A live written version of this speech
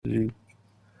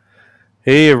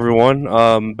Hey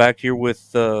everyone, back here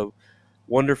with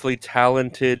wonderfully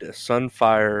talented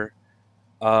SunFyre.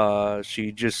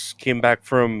 She just came back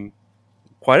from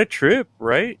quite a trip,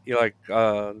 right?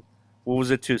 What was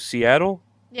it, to Seattle?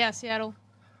 Yeah, Seattle.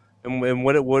 And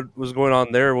what was going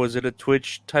on there? Was it a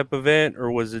Twitch type event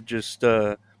or was it just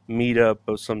a meetup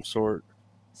of some sort?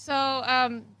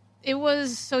 So it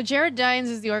was Jared Dines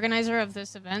is the organizer of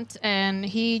this event, and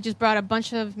he just brought a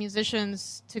bunch of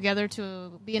musicians together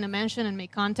to be in a mansion and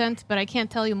make content. But I can't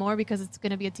tell you more because it's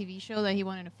going to be a TV show that he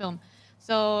wanted to film.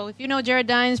 So if you know Jared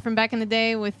Dines from back in the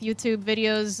day with YouTube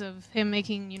videos of him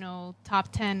making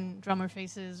top 10 drummer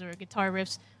faces or guitar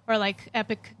riffs or like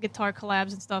epic guitar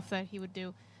collabs and stuff that he would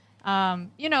do.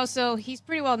 So he's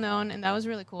pretty well known, and that was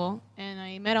really cool. And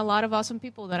I met a lot of awesome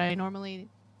people that I normally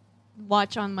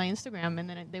watch on my Instagram, and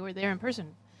then they were there in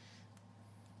person.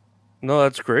 No,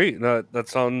 that's great. That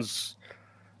sounds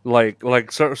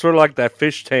sort of like that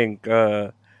fish tank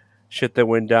shit that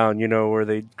went down, where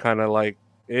they kind of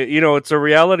it's a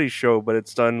reality show, but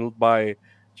it's done by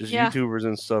just Yeah, YouTubers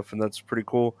and stuff, and that's pretty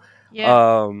cool.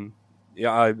 yeah. Um,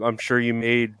 yeah, I'm sure you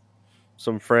made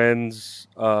some friends,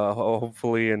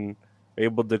 hopefully, and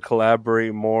able to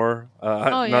collaborate more.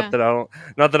 Oh yeah, not that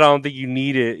I don't think you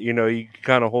need it. You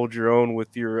kind of hold your own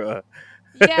with your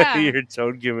yeah. your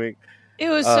tone gimmick. It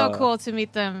was so Uh, cool to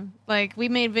meet them. Like we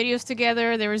made videos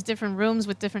together. There was different rooms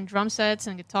with different drum sets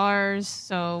and guitars.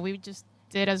 So we just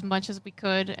did as much as we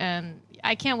could, and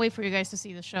I can't wait for you guys to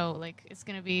see the show. Like it's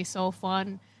gonna be so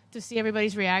fun to see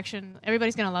everybody's reaction.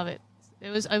 Everybody's gonna love it. It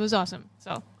was awesome.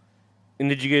 So and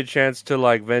did you get a chance to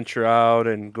like venture out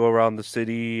and go around the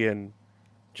city and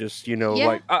just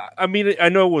yeah, I mean, I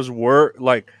know it was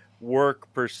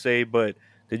work per se, but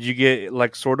did you get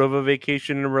like sort of a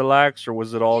vacation and relax, or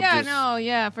was it all yeah, just no,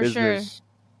 yeah, for sure. business?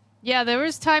 Yeah, there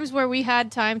was times where we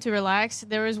had time to relax.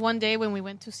 There was one day when we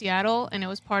went to Seattle, and it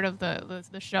was part of the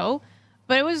show,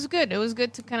 but it was good. It was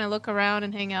good to kind of look around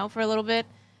and hang out for a little bit.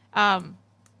 Um,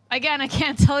 Again, I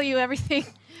can't tell you everything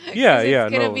Yeah, because it's yeah,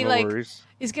 gonna no, be no like worries.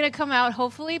 it's gonna come out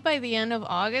hopefully by the end of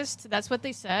August. That's what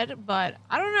they said, but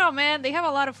I don't know, man. They have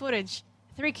a lot of footage,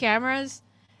 3 cameras.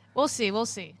 We'll see, we'll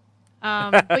see.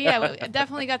 But yeah, we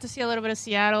definitely got to see a little bit of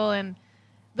Seattle and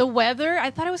the weather.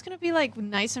 I thought it was gonna be like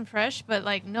nice and fresh, but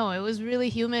like no, it was really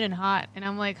humid and hot. And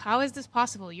I'm like, how is this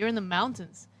possible? You're in the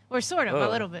mountains, or sort of a uh,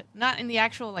 little bit, not in the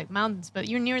actual like mountains, but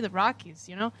you're near the Rockies.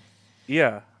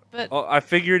 yeah. But I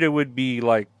figured it would be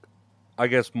like, I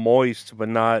guess, moist, but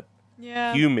not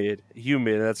yeah, humid.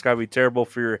 Humid. That's gotta be terrible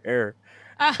for your hair.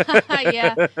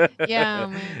 yeah, yeah,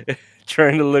 man.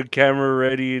 Trying to look camera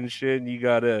ready and shit, and you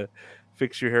gotta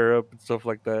fix your hair up and stuff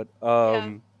like that.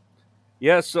 Yeah,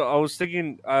 Yeah, so I was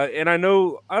thinking, and I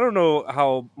don't know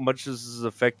how much this is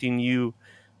affecting you,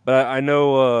 but I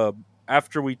know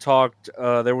after we talked,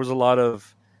 there was a lot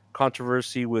of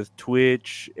controversy with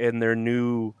Twitch and their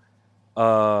new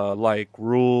like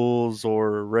rules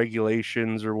or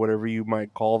regulations or whatever you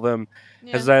might call them.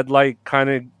 Has yeah, that like kind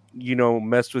of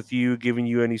messed with you, giving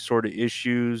you any sort of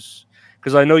issues?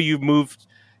 Because I know you've moved.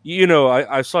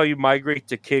 I saw you migrate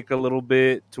to Kick a little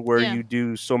bit to where yeah, you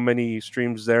do so many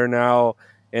streams there now,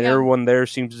 and yeah, everyone there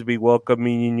seems to be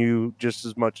welcoming you just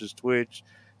as much as Twitch.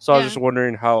 So I was yeah. just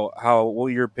wondering how what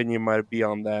your opinion might be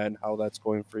on that and how that's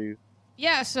going for you.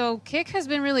 Yeah, so Kick has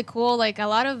been really cool. Like a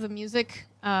lot of the music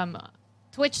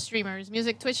Twitch streamers,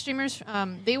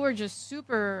 they were just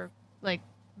super like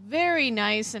very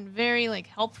nice and very like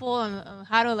helpful on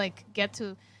how to like get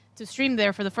to stream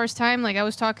there for the first time. Like I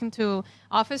was talking to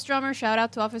Office Drummer, shout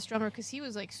out to Office Drummer because he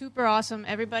was like super awesome.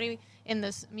 Everybody in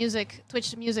this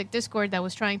Twitch music Discord that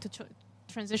was trying to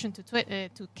transition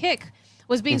to Kick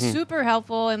was being Hmm. super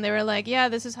helpful, and they were like, "Yeah,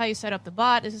 this is how you set up the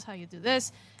bot. This is how you do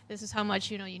this. This is how much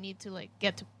you need to like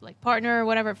get to like partner or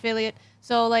whatever affiliate."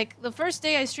 So like the first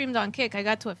day I streamed on Kick, I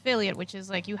got to affiliate, which is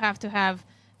like you have to have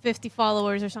 50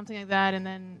 followers or something like that, and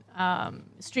then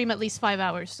stream at least 5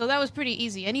 hours. So that was pretty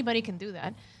easy. Anybody can do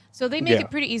that. So they make Yeah.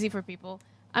 it pretty easy for people.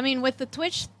 I mean, with the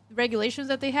Twitch regulations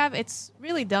that they have, it's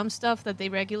really dumb stuff that they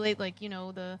regulate. Like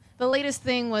the latest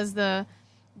thing was the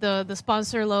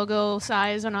sponsor logo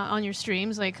size on your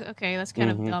streams. Like, okay, that's kind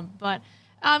of Hmm. dumb, but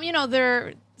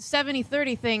their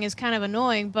 70/30 thing is kind of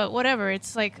annoying, but whatever.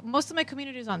 It's like most of my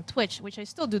community is on Twitch, which I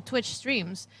still do Twitch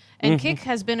streams, and Hmm. Kick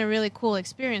has been a really cool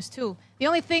experience too. The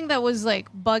only thing that was like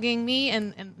bugging me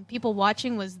and people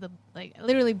watching was the like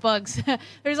literally bugs.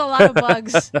 There's a lot of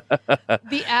bugs.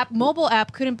 The mobile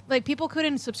app couldn't like people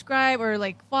couldn't subscribe or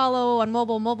like follow on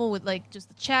mobile. Mobile would like just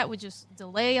the chat would just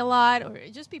delay a lot or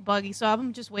it just be buggy. So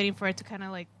I'm just waiting for it to kind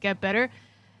of like get better.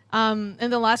 And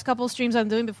the last couple streams I'm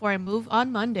doing before I move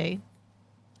on Monday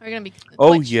are gonna be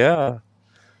Oh Twitch. yeah.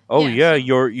 Oh Yeah, yeah,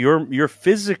 so you're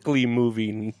physically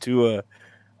moving to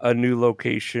a new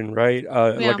location, right? yeah,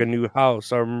 Like a new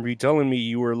house. I remember you telling me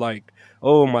you were like,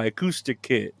 "Oh, my acoustic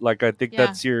kit." Like I think yeah.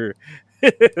 that's your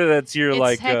that's your It's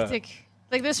like hectic.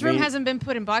 Like this room main hasn't been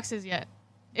put in boxes yet.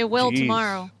 It will jeez.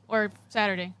 tomorrow or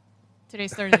Saturday.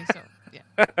 Today's Thursday, so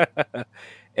yeah.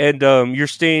 And you're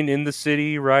staying in the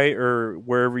city, right? Or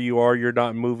wherever you are, you're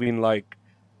not moving like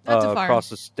Not too far. across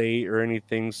the state or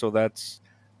anything, so that's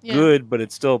Yeah. good, but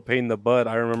it's still a pain in the butt.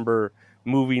 I remember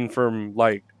moving from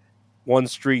like one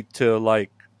street to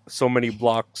like so many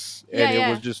blocks, Yeah, and it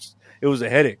was yeah. just it was a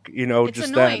headache, It's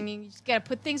just that. annoying. You just gotta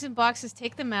put things in boxes,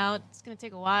 take them out. It's gonna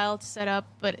take a while to set up,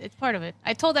 but it's part of it.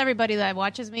 I told everybody that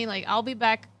watches me, like, I'll be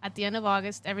back at the end of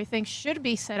August. Everything should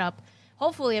be set up.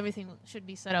 Hopefully, everything should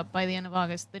be set up by the end of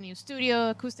August. The new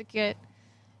studio, acoustic kit,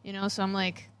 So I'm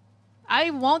like, I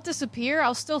won't disappear.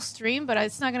 I'll still stream, but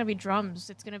it's not gonna be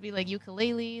drums. It's gonna be like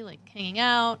ukulele, like hanging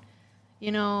out,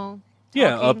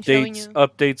 Yeah, talking, showing you.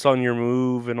 updates on your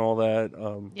move and all that.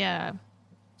 Yeah,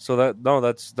 So that no,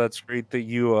 that's great that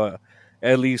you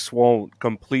at least won't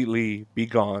completely be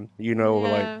gone. Like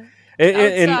yeah. and, That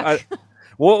would and suck. I,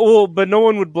 well, but no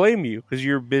one would blame you because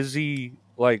you're busy,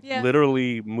 like Yeah,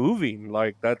 literally moving.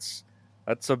 Like that's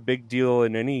a big deal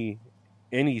in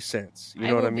any sense. You I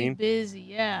know what will I be mean? busy.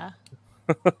 Yeah,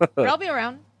 but I'll be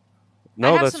around. I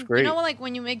No, have that's some, great. like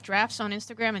when you make drafts on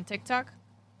Instagram and TikTok,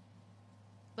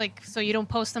 like so you don't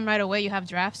post them right away. You have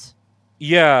drafts.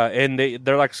 Yeah, and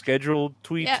they're like scheduled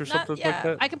tweets Yeah, or not something like yeah.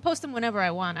 that. I can post them whenever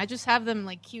I want. I just have them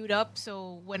like queued up,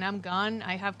 so when I'm gone,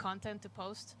 I have content to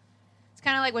post. It's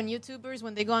kind of like when YouTubers,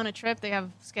 when they go on a trip, they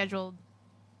have scheduled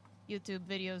YouTube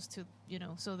videos to,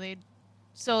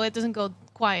 so it doesn't go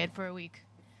quiet for a week.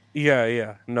 Yeah,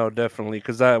 yeah, no, definitely,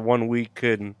 because that one week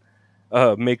can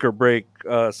make or break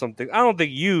something. I don't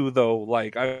think you though.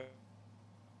 Like, I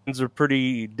are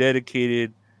pretty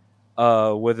dedicated,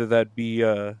 whether that be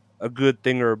a good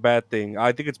thing or a bad thing.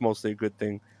 I think it's mostly a good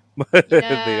thing, but they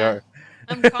Yeah. are.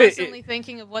 I'm constantly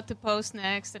thinking of what to post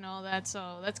next and all that.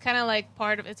 So that's kind of like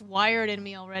part of it's wired in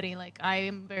me already. Like I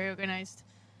am very organized.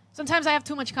 Sometimes I have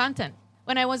too much content.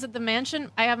 When I was at the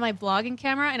mansion, I have my vlogging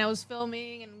camera and I was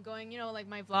filming and going, like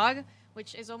my vlog,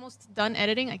 which is almost done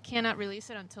editing. I cannot release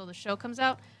it until the show comes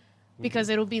out Mhm. because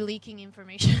it'll be leaking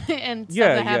information and stuff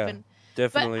Yeah, that yeah, happened. But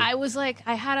definitely. I was like,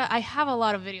 I have a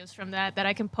lot of videos from that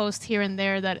I can post here and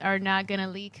there that are not gonna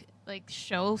leak like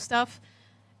show stuff.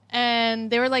 And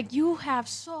they were like, "You have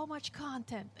so much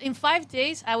content." In 5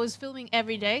 days, I was filming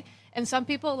every day, and some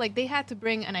people like they had to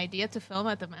bring an idea to film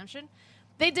at the mansion.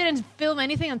 They didn't film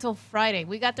anything until Friday.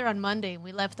 We got there on Monday and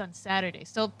we left on Saturday.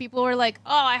 So people were like,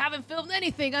 "Oh, I haven't filmed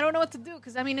anything. I don't know what to do."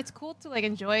 Because I mean, it's cool to like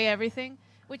enjoy everything,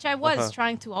 which I Uh was huh.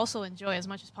 trying to also enjoy as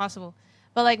much as possible.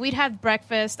 But like we'd have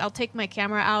breakfast. I'll take my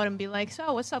camera out and be like,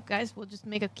 "So, what's up, guys? We'll just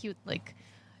make a cute like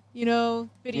video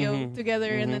Mhm.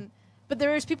 together." And Mhm. then, but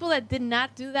there's people that did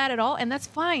not do that at all, and that's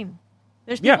fine.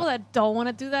 There's Yeah. people that don't want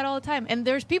to do that all the time, and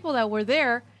there's people that were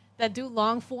there that do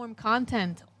long form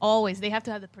content always. They have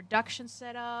to have the production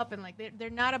set up, and like they're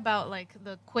not about like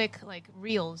the quick like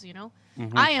reels.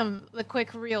 Mhm. I am the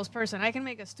quick reels person. I can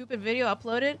make a stupid video,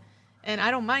 upload it, and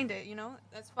I don't mind it.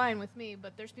 That's fine with me.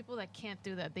 But there's people that can't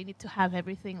do that. They need to have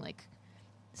everything like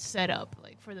set up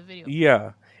like for the video.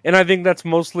 Yeah, and I think that's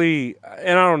mostly,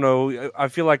 and I don't know. I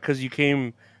feel like because you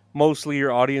came mostly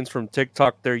your audience from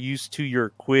TikTok, they're used to your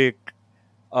quick,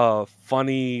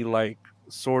 funny, like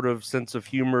sort of sense of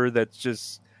humor that's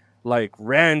just like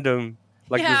random,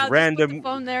 like this Yeah, I'll just put the random,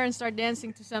 phone there and start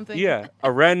dancing to something. yeah,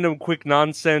 a random quick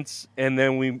nonsense, and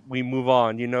then we move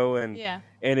on, Yeah.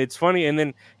 and it's funny, and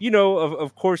then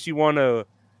of course you want to,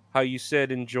 how you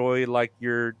said, enjoy like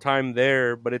your time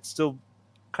there, but it's still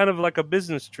kind of like a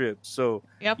business trip, so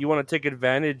Yep. you want to take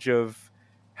advantage of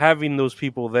having those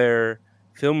people there,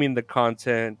 filming the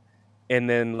content, and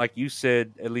then like you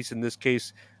said, at least in this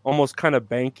case, almost kind of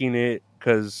banking it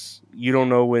because you don't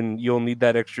know when you'll need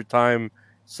that extra time,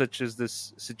 such as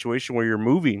this situation where you're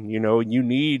moving, and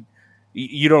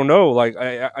you don't know, like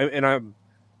and I'm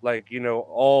like,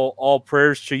 all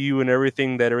prayers to you and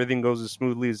everything, that everything goes as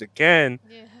smoothly as it can,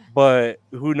 Yeah. but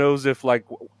who knows if like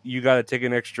you got to take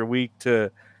an extra week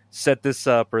to set this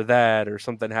up or that, or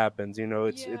something happens,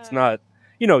 it's Yeah. not,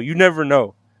 you never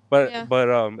know, but Yeah.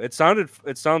 it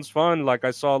sounds fun. Like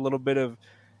I saw a little bit of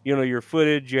your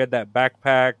footage. You had that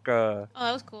backpack, Oh,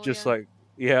 that was cool. just Yeah. like,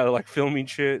 yeah, like filming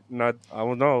shit. Not, I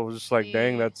don't know, it was just like,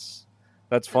 dang, The that's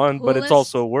the fun, but it's coolest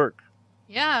also work.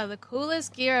 Yeah, the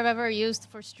coolest gear I've ever used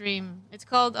for stream. It's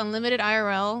called Unlimited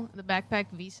IRL, the Backpack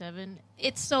V7.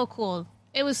 It's so cool.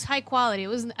 It was high quality.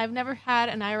 I've never had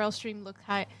an IRL stream look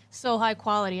so high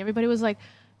quality. Everybody was like,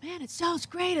 man, it sounds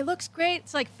great. It looks great.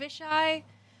 It's like fisheye.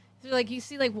 So, like you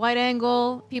see like wide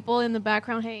angle people in the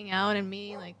background hanging out, and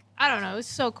me like I don't know. It's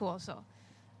so cool. So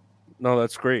No,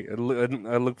 that's great. I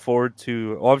look forward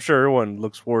to. Well, I'm sure everyone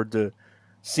looks forward to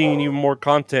seeing even more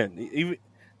content. Even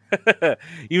right.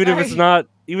 even if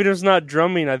it's not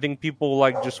drumming, I think people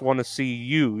like just want to see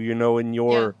you, in Yeah.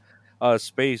 your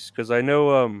space. Because I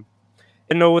know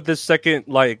with this second,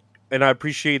 like, and I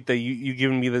appreciate that you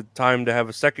giving me the time to have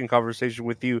a second conversation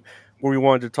with you, where we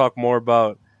wanted to talk more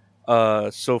about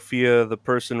Sophia the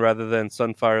person rather than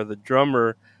SunFyre the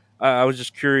drummer. I was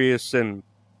just curious, and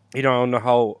I don't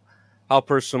know how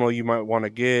personal you might want to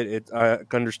get it. I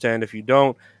can understand if you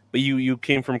don't, but you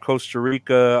came from Costa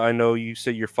Rica. I know you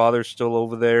said your father's still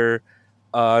over there.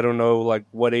 I don't know, like,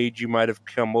 what age you might have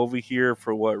come over here,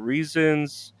 for what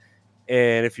reasons,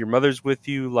 and if your mother's with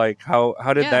you, like, how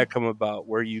did Yeah. that come about,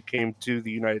 where you came to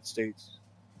the United States?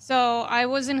 So I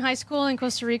was in high school in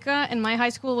Costa Rica, and my high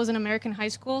school was an American high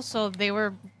school. So they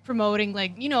were promoting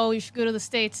like, you should go to the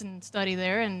States and study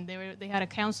there, and they had a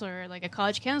counselor, like a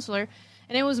college counselor,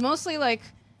 and it was mostly like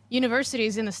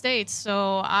universities in the States.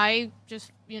 So I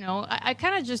just, I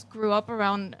kind of just grew up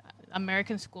around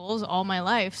American schools all my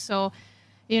life. So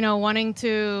wanting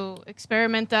to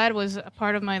experiment that was a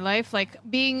part of my life. Like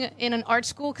being in an art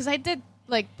school, because I did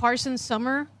like Parsons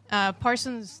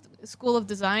School of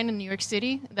Design in New York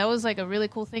City. That was like a really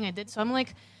cool thing I did. So I'm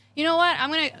like, you know what? I'm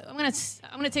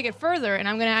gonna take it further, and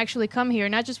I'm gonna actually come here,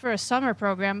 not just for a summer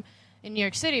program in New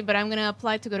York City, but I'm gonna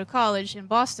apply to go to college in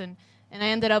Boston. And I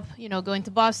ended up, going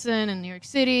to Boston and New York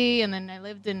City, and then I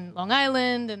lived in Long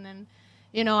Island, and then,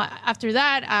 after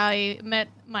that, I met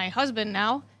my husband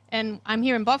now, and I'm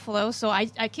here in Buffalo. So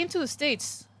I came to the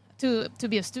States to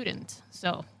be a student.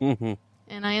 So, Hmm.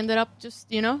 and I ended up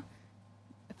just,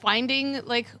 finding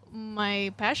like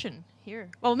my passion here.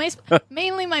 Well,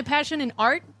 mainly my passion in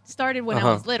art started when I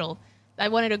Uh-huh. was little. I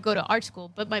wanted to go to art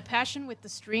school, but my passion with the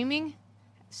streaming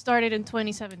started in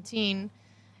 2017.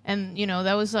 And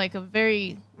that was like a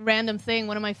very random thing.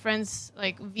 One of my friends,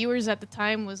 like viewers at the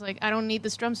time, was like, I don't need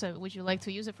this drum set, would you like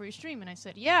to use it for your stream? And I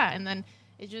said yeah, and then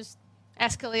it just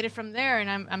escalated from there,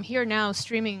 and I'm here now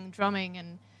streaming drumming.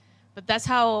 And but that's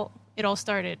how it all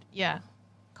started. Yeah,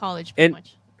 college pretty and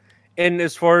much. and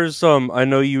as far as, I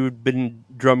know you'd been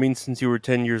drumming since you were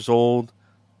 10 years old,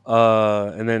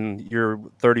 and then you're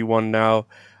 31 now.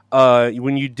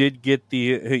 When you did get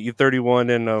you're 31,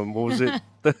 and what was it?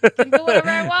 Can do whatever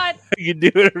I want. You can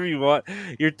do whatever you want.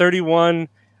 You're 31,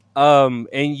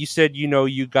 and you said,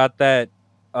 you got that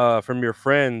from your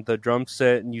friend, the drum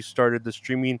set, and you started the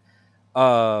streaming.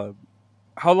 Uh,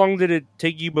 how long did it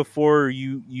take you before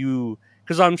you?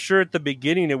 Because I'm sure at the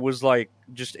beginning it was like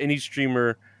just any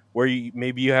streamer, where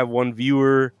maybe you have one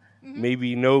viewer, Hmm.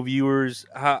 maybe no viewers.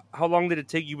 How long did it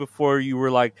take you before you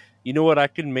were like, you know what, I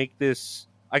can make this,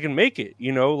 I can make it,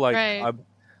 like, Right,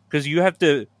 because you have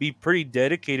to be pretty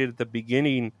dedicated at the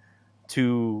beginning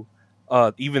to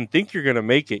even think you're gonna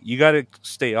make it. You got to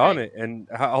stay on right. it. And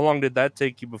how long did that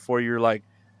take you before you're like,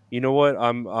 you know what,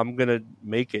 I'm gonna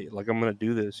make it, like, I'm gonna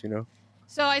do this.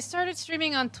 So I started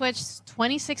streaming on Twitch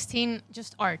 2016,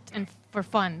 just art and for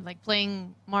fun, like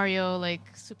playing Mario, like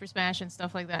Super Smash and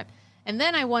stuff like that. And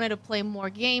then I wanted to play more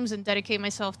games and dedicate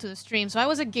myself to the stream. So I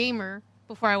was a gamer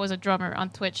before I was a drummer on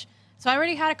Twitch. So I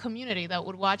already had a community that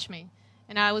would watch me.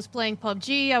 And I was playing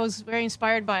PUBG. I was very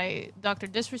inspired by Dr.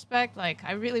 Disrespect. Like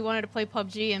I really wanted to play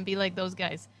PUBG and be like those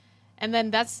guys. And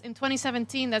then that's in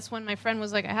 2017. That's when my friend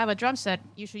was like, "I have a drum set.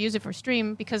 You should use it for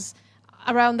stream." Because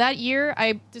around that year,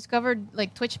 I discovered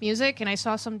like Twitch music, and I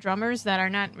saw some drummers that are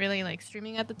not really like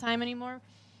streaming at the time anymore,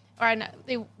 or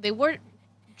they were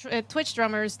Twitch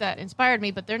drummers that inspired me,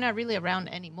 but they're not really around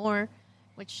anymore,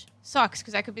 which sucks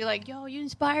because I could be like, "Yo, you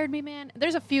inspired me, man."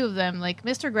 There's a few of them. Like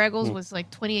Mr. Greggles was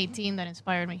like 2018 that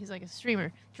inspired me. He's like a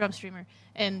streamer, drum streamer,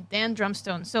 and Dan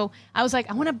Drumstone. So I was like,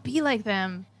 I want to be like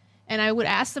them, and I would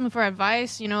ask them for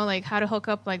advice, like how to hook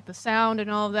up like the sound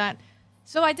and all of that.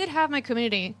 So I did have my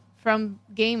community from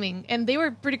gaming, and they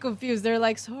were pretty confused. They're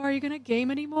like, "So are you gonna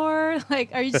game anymore? Like,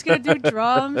 are you just gonna do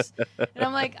drums?" And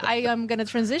I'm like, "I am gonna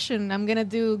transition. I'm gonna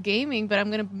do gaming, but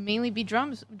I'm gonna mainly be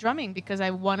drumming because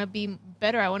I want to be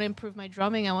better. I want to improve my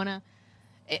drumming. I want to.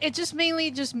 It just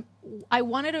mainly just I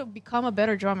wanted to become a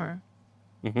better drummer,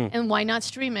 Hmm. and why not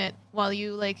stream it while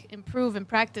you like improve and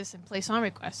practice and play song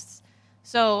requests?"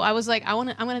 So I was like, I'm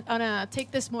gonna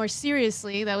take this more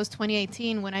seriously. That was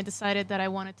 2018 when I decided that I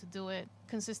wanted to do it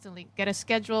consistently, get a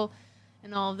schedule,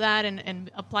 and all of that,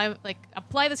 and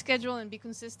apply the schedule and be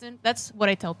consistent. That's what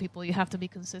I tell people. You have to be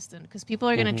consistent because people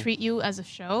are gonna Hmm. treat you as a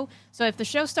show. So if the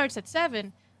show starts at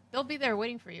 7, they'll be there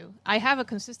waiting for you. I have a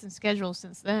consistent schedule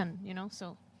since then.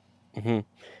 So hmm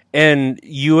And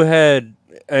you had,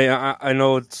 I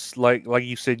know it's like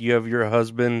you said, you have your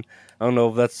husband. I don't know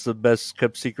if that's the best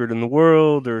kept secret in the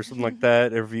world or something like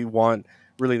that. If you want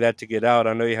really that to get out,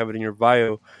 I know you have it in your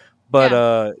bio. But Yeah.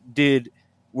 did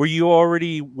were you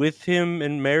already with him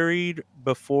and married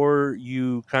before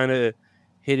you kind of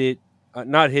hit it?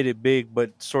 Not hit it big,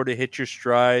 but sort of hit your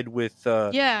stride with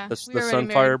Yeah, the we were already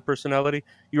married. SunFyre personality.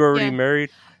 You were already Yeah.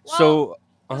 married, Well, so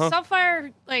uh the huh.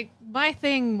 SunFyre, like, my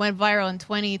thing went viral in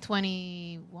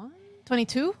 2021,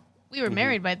 22. We were hmm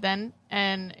married by then,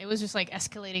 and it was just like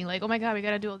escalating. Like, oh my god, we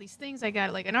gotta do all these things. I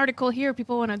got like an article here.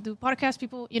 People want to do podcasts.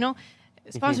 People,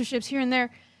 hmm sponsorships here and there.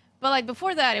 But like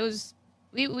before that, it was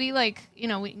we like we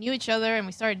knew each other and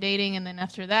we started dating, and then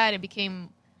after that, it became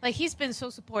like he's been so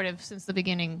supportive since the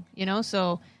beginning.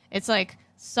 So it's like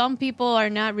some people are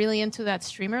not really into that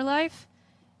streamer life,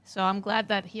 so I'm glad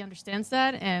that he understands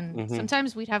that. And hmm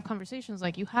sometimes we'd have conversations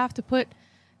like, you have to put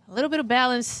a little bit of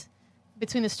balance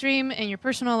between the stream and your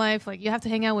personal life. Like, you have to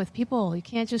hang out with people. You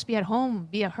can't just be at home,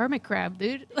 be a hermit crab,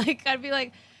 dude. Like, I'd be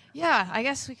like, yeah, I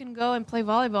guess we can go and play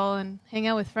volleyball and hang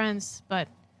out with friends. But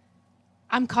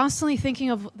I'm constantly thinking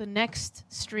of the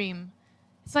next stream.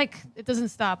 It's like it doesn't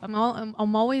stop.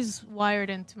 I'm always wired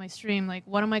into my stream. Like,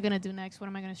 what am I gonna do next? What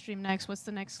am I gonna stream next? What's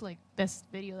the next like best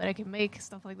video that I can make?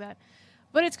 Stuff like that.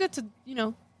 But it's good to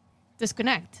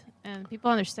disconnect, and people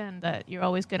understand that you're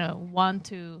always gonna want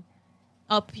to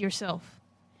up yourself.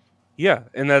 Yeah,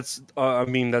 and that's I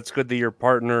mean that's good that your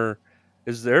partner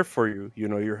is there for you. You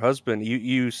know, your husband.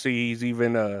 You see, he's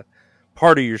even a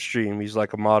part of your stream. He's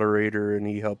like a moderator, and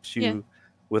he helps Yeah. you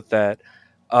with that.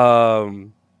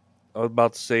 Um, I was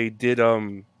about to say, did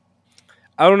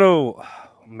I don't know,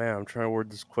 man. I'm trying to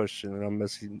word this question, and I'm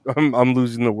messing. I'm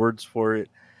losing the words for it.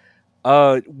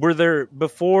 Were there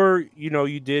before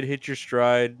you did hit your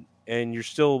stride, and you're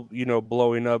still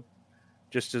blowing up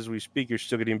just as we speak, you're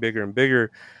still getting bigger and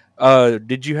bigger.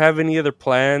 Did you have any other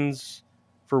plans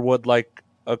for what like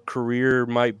a career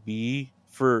might be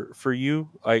for you?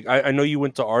 Like I know you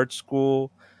went to art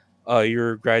school,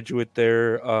 you're a graduate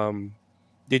there.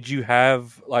 Did you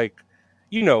have like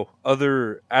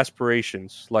other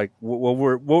aspirations? Like what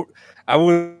were what I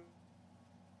would you know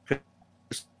or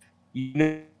to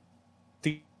where it's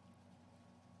successfully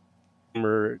that's kind of hard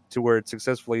to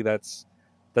do.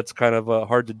 You're super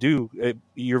dedicated.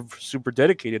 That's why you're getting it.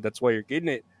 Your brain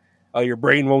won't shut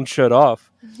off. But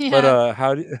Yeah.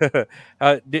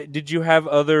 did you have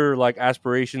other like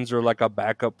aspirations or like a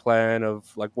backup plan of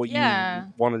like what you Yeah.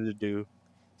 wanted to do?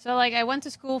 So like I went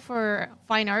to school for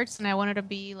fine arts and I wanted to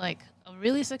be like a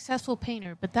really successful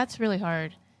painter, but that's really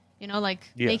hard.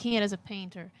 Like Yeah. making it as a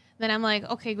painter. Then I'm like,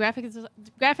 okay,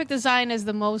 graphic design is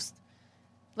the most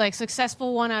like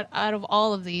successful one out of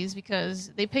all of these because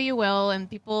they pay you well and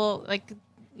people like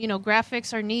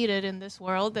graphics are needed in this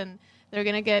world, and they're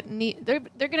gonna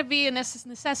they're gonna be a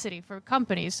necessity for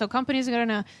companies. So companies are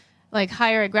gonna like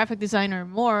hire a graphic designer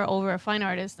more over a fine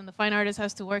artist, and the fine artist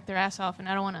has to work their ass off, and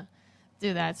I don't want to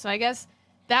do that. So I guess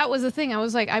that was the thing. I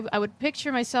was like, I would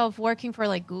picture myself working for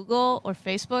like Google or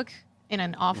Facebook in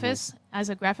an hmm office as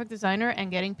a graphic designer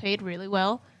and getting paid really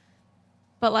well.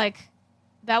 But like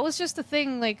that was just the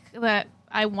thing like that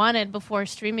I wanted before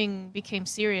streaming became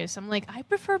serious. I'm like, I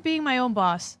prefer being my own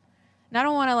boss. And I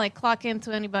don't want to like clock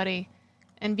into anybody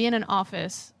and be in an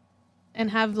office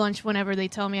and have lunch whenever they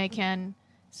tell me I can.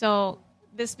 So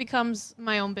this becomes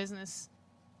my own business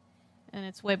and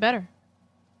it's way better.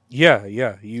 Yeah,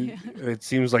 yeah. Yeah. It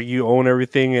seems like you own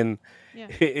everything, and Yeah.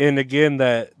 and again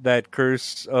that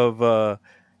curse of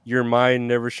your mind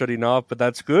never shutting off. But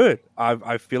that's good.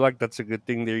 I feel like that's a good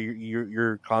thing. There,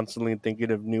 you're constantly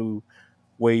thinking of new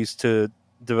ways to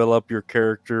develop your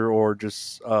character or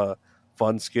just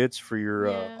fun skits for your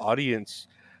Yeah. audience.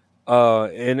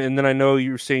 And then I know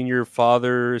you were saying your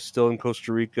father is still in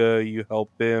Costa Rica. You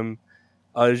help him.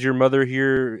 Is your mother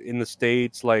here in the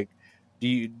States? Like, do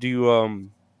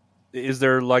you is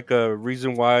there like a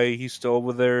reason why he's still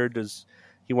over there? Does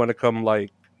he want to come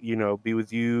like be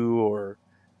with you or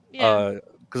Yeah.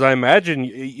 because I imagine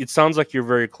it sounds like you're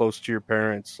very close to your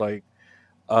parents. Like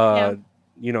Yeah. uh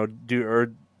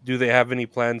do they have any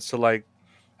plans to like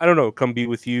I don't know come be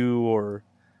with you or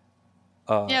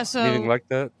Yeah. anything So like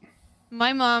that?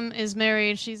 my mom is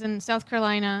married. She's in South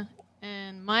Carolina,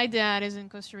 and my dad is in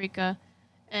Costa Rica,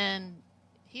 and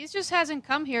he just hasn't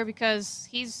come here because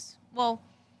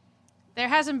there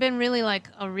hasn't been really like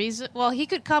a reason. Well, he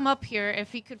could come up here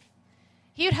if he could.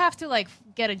 He would have to like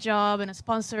get a job and a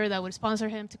sponsor that would sponsor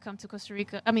him to come to Costa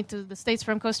Rica. I mean, to the States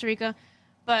from Costa Rica.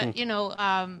 Hmm, But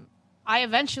I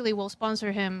eventually will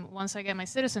sponsor him once I get my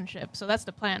citizenship. So that's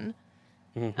the plan.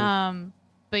 mhm. Um,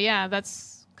 but yeah,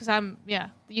 that's because I'm yeah,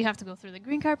 you have to go through the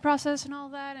green card process and all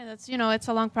that, and it's it's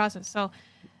a long process. So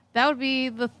that would be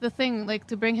the thing, like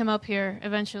to bring him up here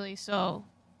eventually. So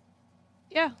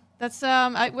yeah, that's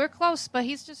we're close, but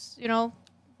he's just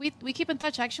we keep in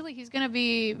touch. Actually, he's gonna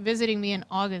be visiting me in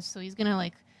August, so he's gonna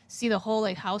like see the whole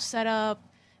like house setup,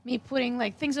 me putting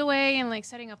like things away and like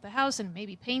setting up the house and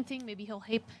maybe painting. Maybe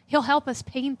he'll help us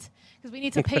paint because we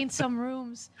need to paint some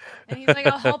rooms. And he's like,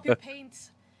 I'll help you paint.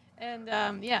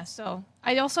 And yeah, so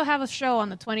I also have a show on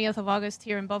the 20th of August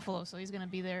here in Buffalo, so he's gonna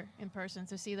be there in person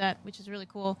to see that, which is really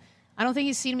cool. I don't think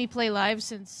he's seen me play live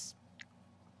since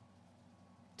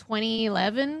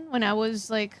 2011 when I was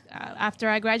like after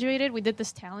I graduated. We did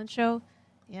this talent show. Uh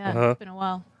Yeah, huh. it's been a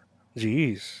while.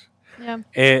 Jeez. Yeah.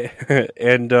 And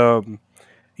and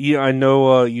yeah, I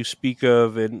know you speak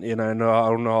of, and I know I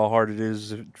don't know how hard it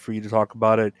is for you to talk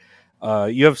about it.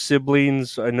 You have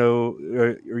siblings, I know,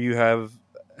 or you have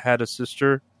had a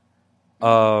sister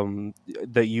Hmm.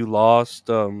 that you lost.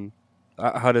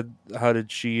 How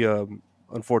did she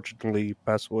unfortunately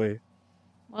pass away?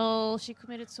 Well, she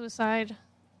committed suicide.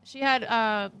 She had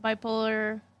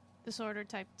bipolar disorder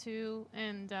type 2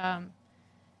 and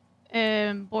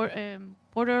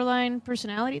borderline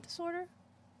personality disorder.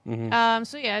 Hmm.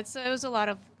 So yeah, it was a lot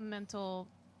of mental,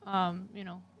 um, you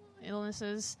know,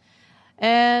 illnesses,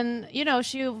 and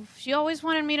she always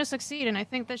wanted me to succeed, and I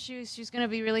think that she's gonna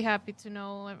be really happy to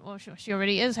know, or she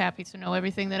already is happy to know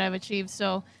everything that I've achieved.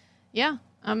 So, yeah,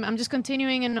 I'm just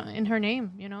continuing in her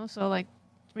name, So like,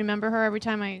 remember her every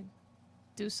time I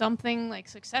do something like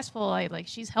successful. I like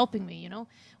she's helping me.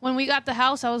 When we got the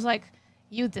house, I was like,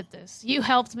 you did this. You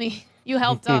helped me. You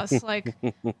helped us. Like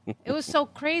it was so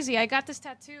crazy. I got this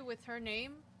tattoo with her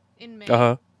name in Uh May,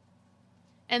 huh.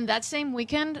 and that same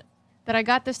weekend that I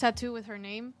got this tattoo with her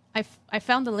name, I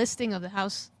found the listing of the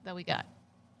house that we got.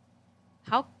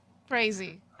 How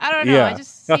crazy. I don't know. I Yeah.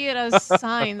 just see it as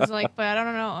signs, like, but I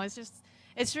don't know.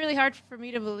 It's really hard for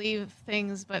me to believe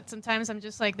things, but sometimes I'm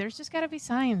just like, there's just got to be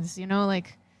signs,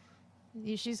 like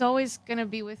she's always going to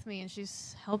be with me and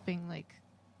she's helping, like,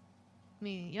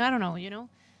 me. I don't know,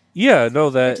 Yeah. It's, No,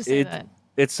 it's weird that to say that.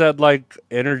 it's that like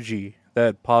energy,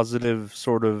 that positive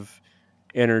sort of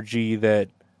energy that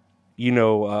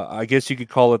I guess you could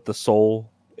call it the soul,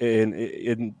 and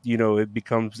it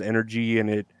becomes energy, and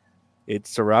it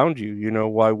surrounds you.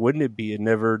 Why wouldn't it be? It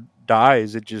never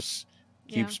dies. It just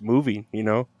Yeah. keeps moving.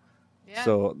 Yeah.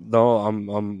 So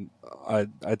no,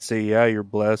 I'd say yeah, you're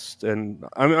blessed, and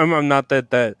I'm not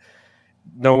that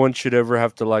no one should ever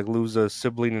have to like lose a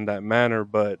sibling in that manner,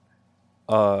 but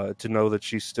to know that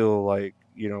she's still like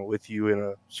with you in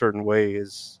a certain way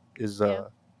is Yeah.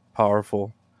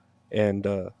 powerful, and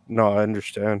no, I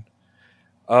understand.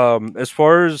 As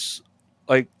far as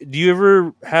like, do you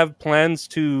ever have plans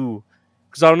to?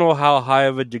 Because I don't know how high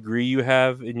of a degree you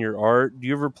have in your art. Do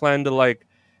you ever plan to like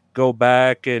go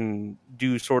back and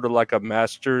do sort of like a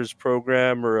master's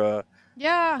program or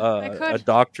Yeah, I a could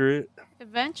doctorate?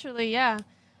 eventually. Yeah.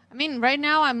 I mean, right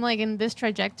now I'm like in this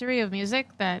trajectory of music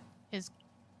that is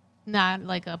not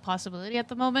like a possibility at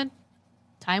the moment,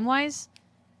 time wise.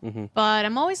 Hmm. But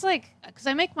I'm always like, because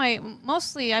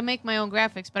mostly I make my own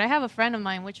graphics, but I have a friend of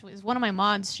mine, which is one of my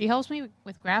mods. She helps me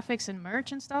with graphics and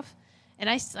merch and stuff. And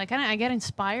I get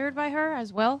inspired by her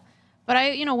as well. But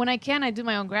when I can, I do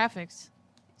my own graphics.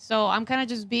 So I'm kind of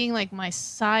just being like my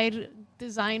side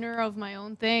designer of my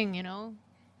own thing.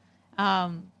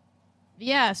 Um,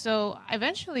 yeah, so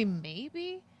eventually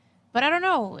maybe, but I don't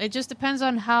know. It just depends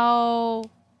on how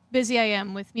busy I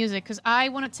am with music because I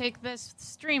want to take this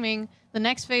streaming. The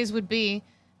next phase would be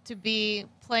to be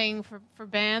playing for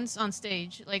bands on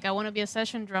stage. Like I want to be a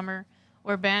session drummer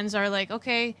where bands are like,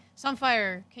 okay,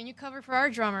 SunFyre, can you cover for our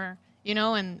drummer?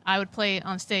 And I would play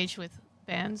on stage with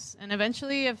bands. And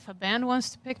eventually, if a band wants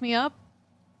to pick me up,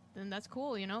 then that's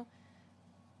cool.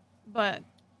 But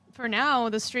for now,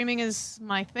 the streaming is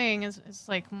my thing. Is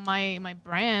like my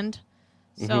brand.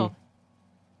 Hmm. So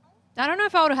I don't know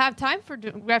if I would have time for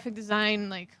graphic design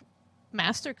like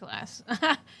masterclass.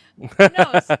 Who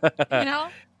knows?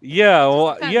 Yeah, It just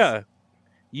well, depends. yeah.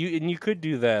 You could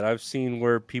do that. I've seen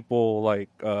where people like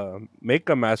make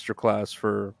a master class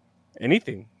for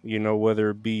anything, whether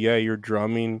it be yeah, you're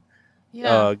drumming,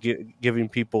 Yeah. giving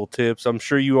people tips. I'm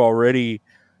sure you already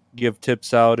give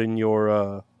tips out in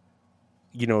your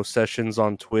sessions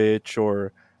on Twitch,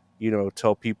 or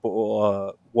tell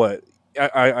people what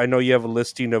I know you have a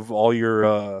listing of all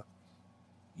your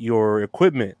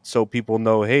equipment, so people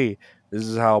know, hey, this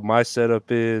is how my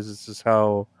setup is, this is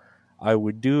how I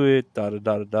would do it, da da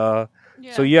da da da.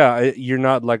 So Yeah. yeah, you're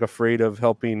not like afraid of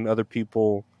helping other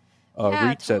people Yeah.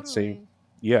 reach that same.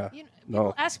 Totally. Yeah. People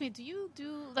No. ask me, do you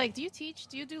teach?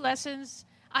 Do you do lessons?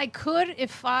 I could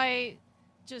if I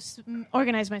just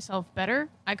organize myself better.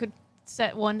 I could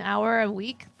set 1 hour a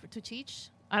week to teach.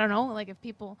 I don't know, like if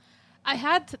people, I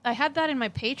had that in my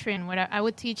Patreon where I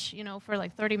would teach, for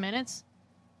like 30 minutes,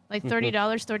 like Mhm.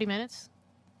 $30, 30 minutes,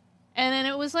 and then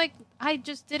it was like I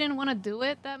just didn't want to do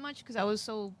it that much because I was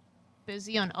so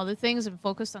busy on other things and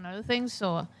focused on other things.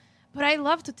 So, but I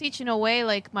love to teach in a way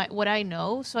like my what I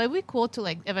know. So it'd be cool to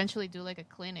like eventually do like a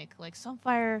clinic, like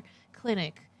SunFyre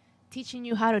clinic, teaching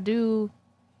you how to do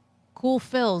cool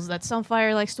fills that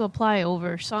SunFyre likes to apply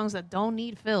over songs that don't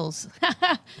need fills.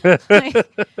 like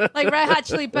like Red Hot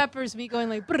Chili Peppers, me going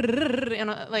like and,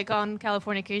 like on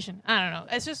Californication. I don't know.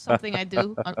 It's just something I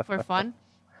do for fun,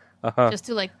 Uh-huh. just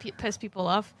to like piss people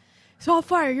off.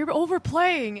 SunFyre, you're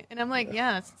overplaying, and I'm like,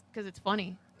 yeah, that's because it's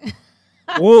funny.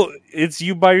 Well, it's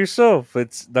you by yourself.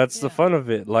 That's the Yeah, fun of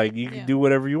it. Like you can yeah, do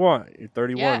whatever you want. You're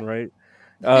 31, yeah, right?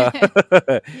 Uh,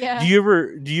 do yeah.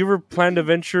 you ever plan to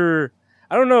venture?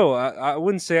 I don't know. I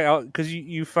wouldn't say out because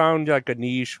you found like a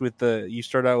niche with the. You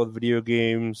start out with video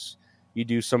games. You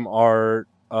do some art,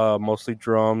 mostly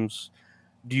drums.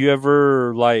 Do you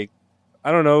ever like?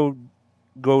 I don't know.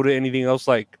 Go to anything else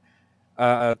like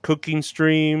cooking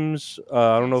streams?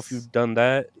 I don't know if Yes. you've done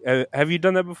that. Have you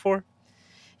done that before?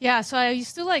 Yeah, so I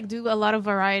used to like do a lot of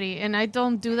variety, and I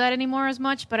don't do that anymore as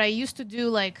much. But I used to do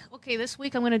like, okay, this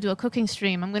week I'm gonna do a cooking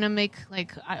stream. I'm gonna make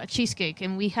like a cheesecake,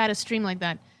 and we had a stream like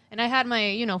that. And I had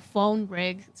my phone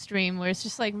rig stream where it's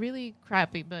just like really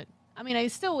crappy, but I mean I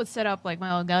still would set up like my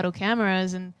Elgato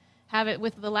cameras and have it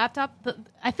with the laptop.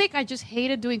 I think I just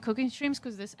hated doing cooking streams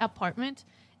because this apartment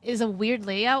is a weird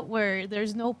layout where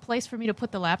there's no place for me to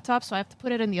put the laptop, so I have to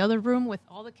put it in the other room with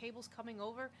all the cables coming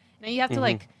over. And you have to Hmm.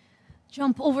 like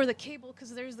jump over the cable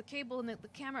because there's the cable and the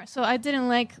camera. So I didn't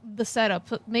like the setup.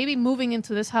 So maybe moving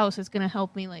into this house is gonna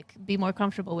help me like be more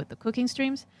comfortable with the cooking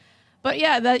streams. But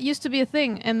yeah, that used to be a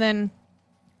thing. And then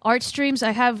art streams.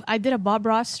 I did a Bob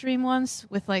Ross stream once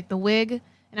with like the wig,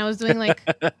 and I was doing like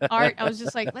art. I was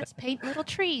just like, let's paint little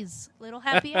trees, little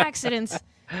happy accidents.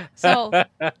 So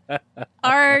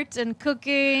art and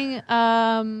cooking,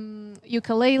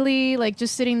 ukulele, like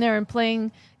just sitting there and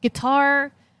playing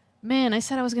guitar. Man, I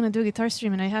said I was gonna do a guitar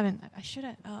stream and I haven't. I should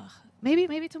have.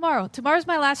 Maybe tomorrow. Tomorrow's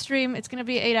my last stream. It's gonna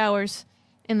be 8 hours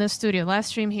in the studio. Last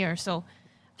stream here, so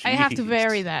I have to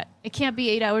vary Jeez. that. It can't be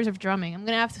 8 hours of drumming. I'm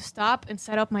gonna have to stop and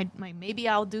set up my. Maybe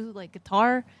I'll do like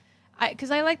guitar,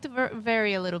 because I like to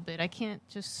vary a little bit. I can't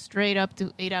just straight up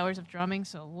do 8 hours of drumming.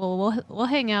 So we'll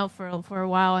hang out for a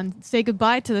while and say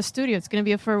goodbye to the studio. It's gonna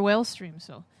be a farewell stream.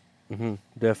 So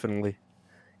Definitely.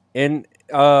 And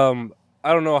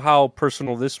I don't know how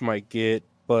personal this might get,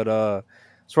 but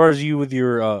as far as you with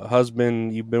your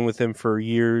husband, you've been with him for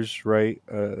years, right?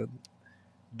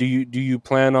 Do you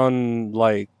plan on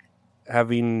like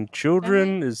having family,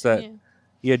 children? Is that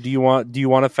yeah, yeah? Do you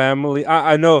want a family?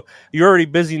 I know you're already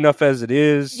busy enough as it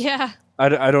is. yeah,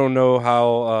 I don't know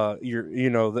how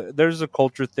there's a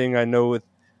culture thing I know with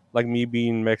like me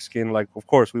being Mexican, like of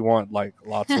course we want like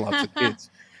lots and lots of kids,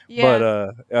 but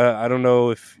yeah, I don't know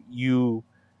if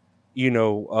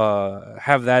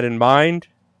have that in mind,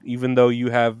 even though you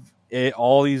have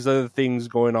all these other things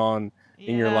going on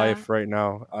in your yeah. life right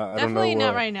now. I don't Definitely know.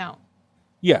 not right now.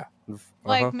 Yeah.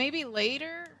 Like Uh-huh. maybe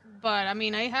later, but I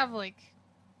mean, I have like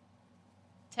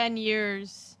 10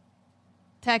 years.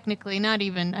 Technically, not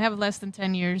even. I have less than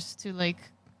 10 years to like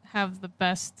have the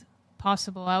best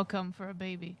possible outcome for a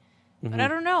baby. But I Hmm.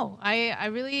 don't know. I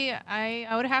really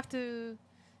I would have to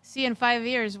see in 5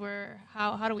 years where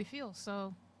how do we feel.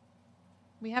 So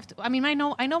we have to. I mean, I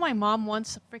know my mom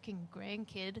wants a freaking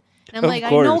grandkid, and I'm Of like, I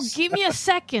know. course. Give me a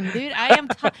second, dude. I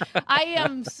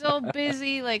am so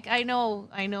busy. Like I know.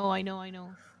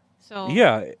 So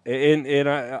Yeah,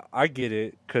 and I get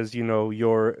it because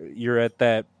you're at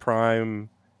that prime.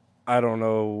 I don't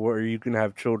know where you can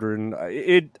have children.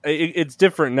 It's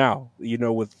different now,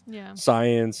 with yeah,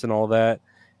 science and all that.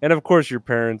 And of course, your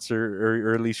parents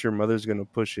or at least your mother's gonna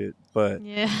push it. But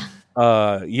yeah,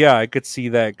 yeah, I could see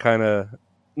that kind of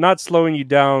not slowing you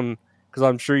down because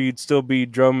I'm sure you'd still be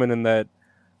drumming and that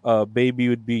baby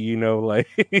would be like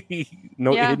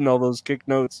no yeah, hitting all those kick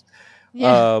notes.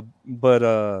 yeah.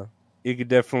 But it could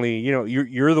definitely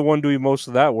you're the one doing most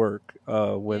of that work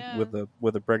with Yeah.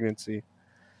 with a pregnancy.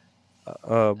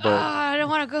 But I don't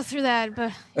want to go through that,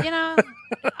 but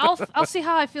I'll see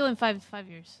how I feel in five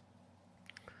years.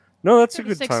 no, that's a Maybe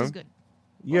good 6 is time. good.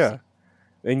 We'll Yeah, see.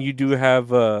 and you do have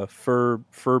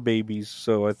fur babies,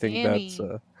 so I think that's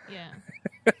Sammy, yeah,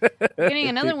 we're getting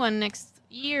another one next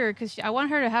year because I want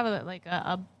her to have like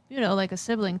a like a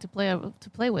sibling to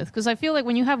play with. Because I feel like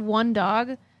when you have one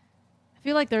dog, I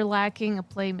feel like they're lacking a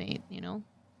playmate, you know?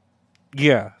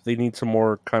 Yeah, they need some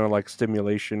more kind of like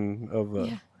stimulation of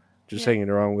Yeah. just Yeah. hanging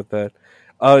around with that.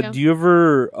 Yeah. Do you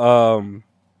ever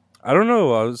I don't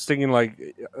know. I was thinking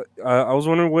like I was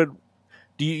wondering what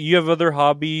you have other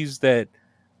hobbies that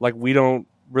like we don't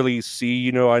really see,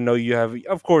 you know. I know you have,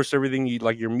 of course, everything you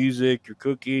like, your music, your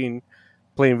cooking,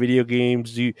 playing video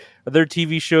games. Are there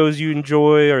TV shows you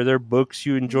enjoy? Are there books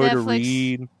you enjoy to Netflix.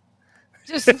 read?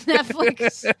 Just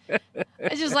Netflix.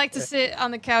 I just like to sit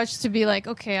on the couch to be like,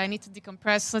 okay, I need to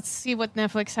decompress. Let's see what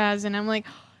Netflix has. And I'm like,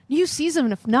 new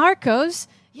season of Narcos?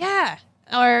 Yeah.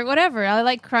 Or whatever. I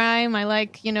like crime. I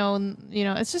like,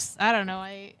 it's just, I don't know.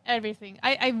 Everything.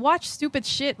 I watch stupid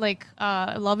shit like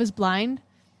Love is Blind.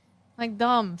 Like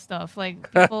dumb stuff,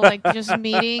 like people like just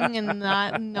meeting and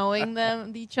not knowing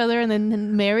each other, and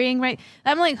then marrying. Right?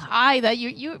 I'm like, hi, that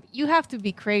you have to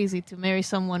be crazy to marry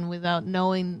someone without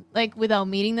knowing, like without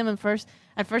meeting them at first.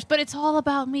 But it's all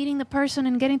about meeting the person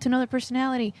and getting to know their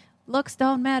personality. Looks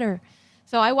don't matter.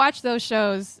 So I watch those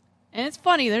shows, and it's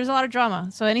funny. There's a lot of drama.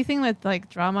 So anything with like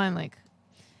drama and like,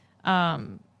 I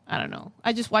don't know.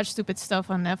 I just watch stupid stuff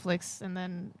on Netflix, and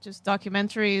then just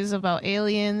documentaries about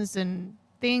aliens and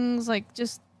things like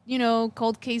just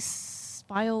cold case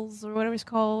files or whatever it's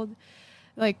called,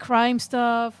 like crime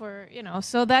stuff, or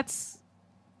so that's,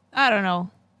 I don't know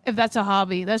if that's a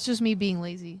hobby. That's just me being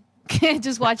lazy.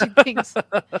 Just watching things.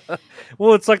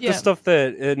 Well, it's like the Yeah. stuff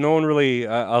that no one really,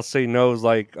 I'll say, knows,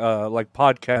 like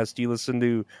podcasts. You listen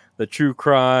to the true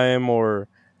crime or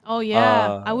Oh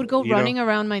yeah, I would go you know. running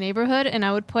around my neighborhood, and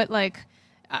I would put like,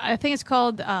 I think it's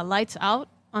called Lights Out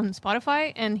on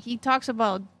Spotify, and he talks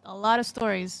about a lot of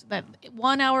stories, that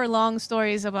 1 hour long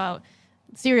stories about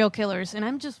serial killers, and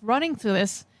I'm just running through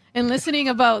this and listening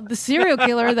about the serial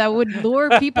killer that would lure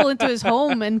people into his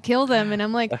home and kill them, and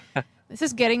I'm like, this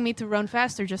is getting me to run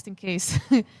faster just in case.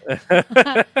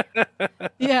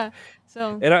 Yeah.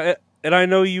 So And I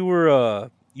know you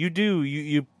were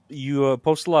you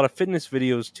post a lot of fitness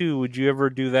videos too. Would you ever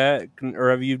do that, or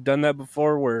have you done that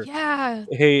before? Where yeah.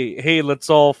 hey, let's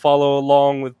all follow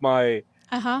along with my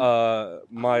Uh-huh. Oh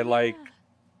my yeah. like I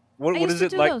what used is to it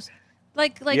do like? those.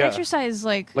 Like Yeah, exercise,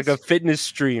 like like a fitness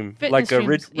stream, fitness like a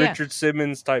streams. Yeah. Richard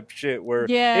Simmons type shit. Where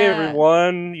hey Yeah.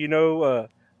 everyone,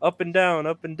 up and down,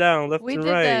 left We and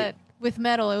did right. that with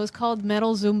metal. It was called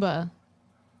Metal Zumba.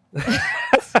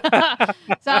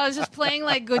 So I was just playing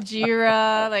like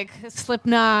Gojira, like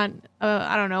Slipknot,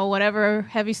 I don't know, whatever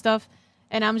heavy stuff,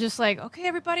 and I'm just like, okay,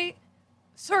 everybody,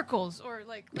 circles, or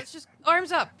like let's just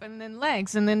arms up and then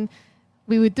legs, and then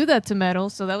we would do that to metal.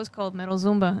 So that was called Metal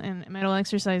Zumba and metal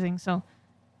exercising. So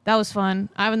that was fun.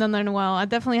 I haven't done that in a while. I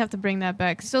definitely have to bring that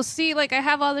back. So see, like I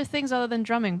have other things other than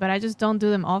drumming, but I just don't do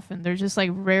them often. They're just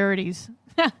like rarities.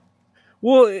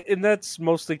 Well, and that's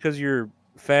mostly because your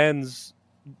fans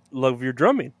love your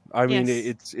drumming. I mean,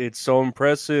 Yes. it's so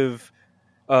impressive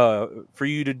for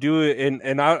you to do it.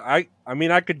 And I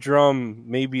mean, I could drum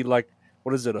maybe like,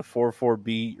 what is it, a 4/4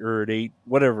 beat or an 8,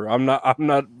 whatever. I'm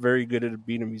not very good at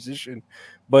being a musician,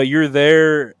 but you're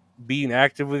there being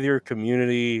active with your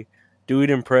community,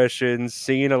 doing impressions,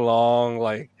 singing along,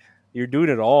 like you're doing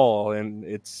it all, and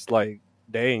it's like,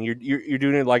 dang, you're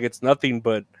doing it like it's nothing,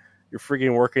 but you're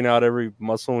freaking working out every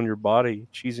muscle in your body.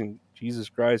 Jesus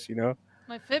Christ, you know.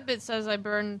 My Fitbit says I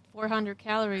burn 400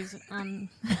 calories on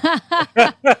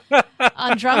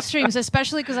on drum streams,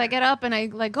 especially because I get up and I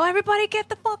like, go, everybody get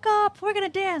the fuck up. We're going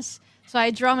to dance. So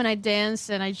I drum and I dance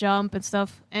and I jump and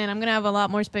stuff. And I'm going to have a lot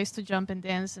more space to jump and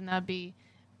dance and not be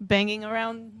banging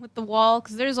around with the wall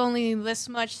because there's only this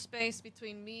much space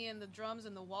between me and the drums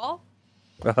and the wall.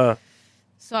 Uh-huh.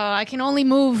 So I can only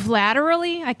move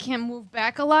laterally. I can't move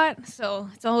back a lot. So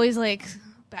it's always like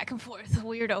back and forth,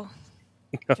 weirdo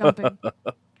jumping.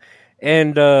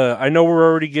 And I know we're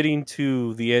already getting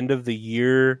to the end of the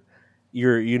year.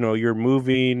 You're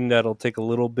moving. That'll take a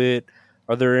little bit.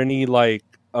 Are there any like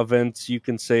events you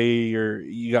can say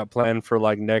you got planned for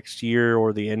like next year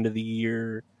or the end of the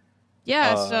year?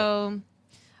 Yeah, Uh, so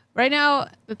right now,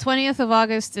 the 20th of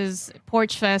August is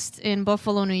Porch Fest in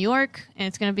Buffalo, New York, and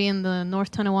it's going to be in the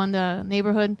North Tonawanda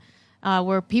neighborhood,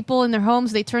 where people in their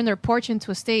homes, they turn their porch into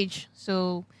a stage.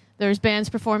 So there's bands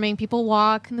performing, people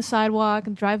walk in the sidewalk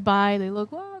and drive by, they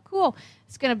look, wow, cool.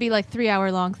 It's going to be like 3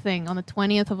 hour long thing on the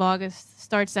 20th of August.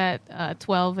 Starts at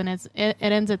 12 and it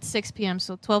ends at 6 p.m.,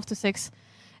 so 12 to 6.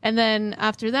 And then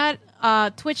after that,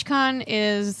 TwitchCon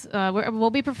is we'll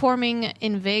be performing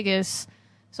in Vegas.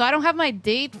 So I don't have my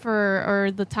date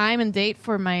or the time and date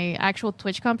for my actual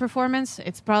TwitchCon performance.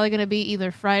 It's probably going to be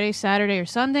either Friday, Saturday, or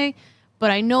Sunday. But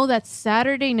I know that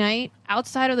Saturday night,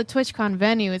 outside of the TwitchCon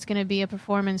venue, it's going to be a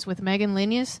performance with Megan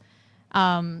Linius.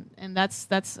 And that's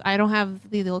I don't have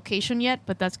the location yet,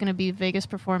 but that's gonna be Vegas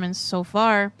performance so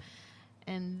far.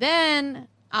 And then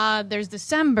there's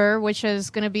December, which is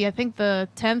gonna be I think the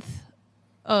 10th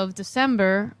of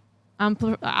December.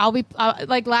 I'll be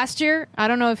like last year. I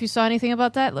don't know if you saw anything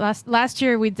about that. Last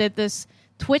year we did this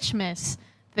Twitch Miss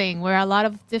thing where a lot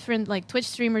of different like Twitch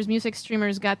streamers, music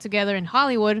streamers got together in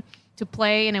Hollywood to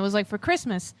play, and it was like for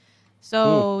Christmas.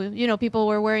 So people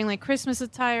were wearing like Christmas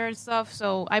attire and stuff.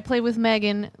 So I played with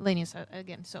Megan Lanius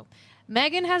again. So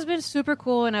Megan has been super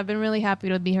cool, and I've been really happy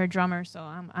to be her drummer. So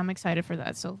I'm excited for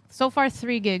that. So far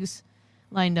 3 gigs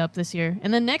lined up this year,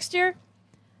 and then next year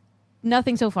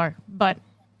nothing so far, but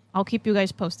I'll keep you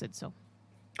guys posted. So.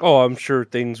 Oh, I'm sure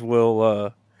things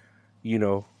will,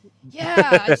 Yeah,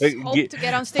 I just hope to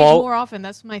get on stage more often.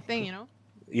 That's my thing.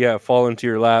 Yeah, fall into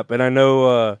your lap. And I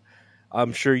know,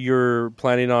 I'm sure you're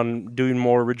planning on doing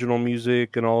more original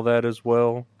music and all that as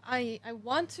well. I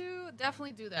want to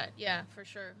definitely do that. Yeah, for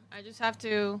sure. I just have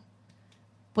to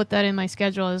put that in my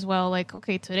schedule as well. Like,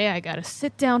 okay, today I got to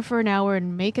sit down for an hour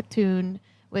and make a tune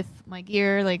with my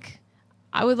gear. Like,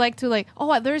 I would like to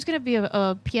there's going to be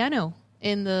a piano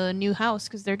in the new house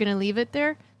because they're going to leave it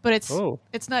there. But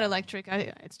it's not electric.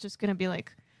 It's just going to be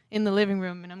like in the living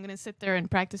room, and I'm going to sit there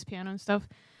and practice piano and stuff.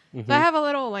 Mm-hmm. So I have a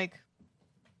little I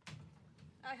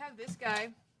have this guy.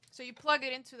 So you plug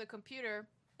it into the computer,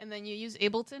 and then you use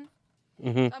Ableton.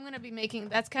 Mm-hmm. So I'm going to be making,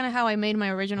 that's kind of how I made my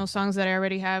original songs that I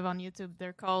already have on YouTube.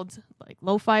 They're called like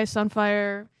Lo-Fi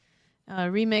SunFyre,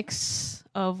 remix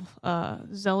of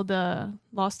Zelda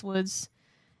Lost Woods.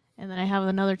 And then I have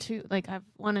another 2, like I have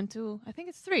 1 and 2. I think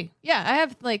it's 3. Yeah, I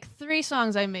have like 3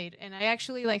 songs I made, and I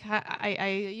actually like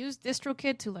I used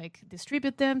DistroKid to like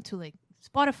distribute them to like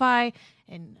Spotify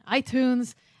and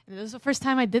iTunes. And this was the first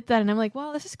time I did that, and I'm like,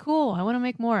 wow, this is cool. I want to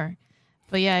make more.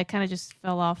 But yeah, it kind of just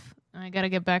fell off. I gotta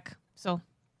get back. So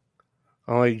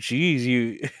I'm like, geez,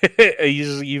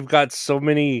 you've got so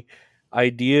many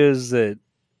ideas that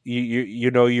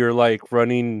you're like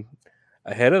running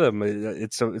ahead of them.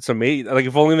 It's amazing. Like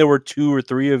if only there were 2 or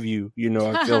 3 of you,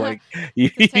 I feel like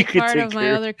you could part of my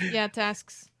other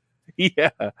tasks. Yeah.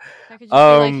 I could just be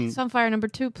like, SunFyre number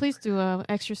 2, please do a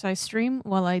exercise stream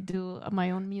while I do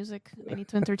my own music. I need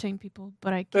to entertain people,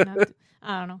 but I cannot.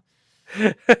 I don't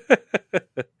know.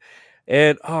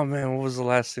 And oh man, what was the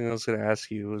last thing I was going to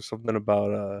ask you? It was something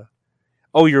about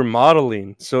your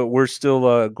modeling. So we're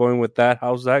still going with that.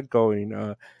 How's that going?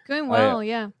 Going well,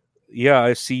 yeah. Yeah,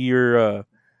 I see your, I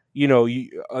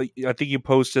think you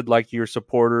posted like your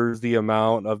supporters, the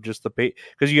amount of just the pay,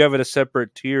 because you have it a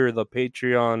separate tier, the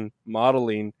Patreon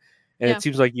modeling, and it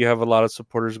seems like you have a lot of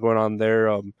supporters going on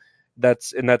there.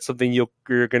 That's something you're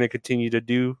going to continue to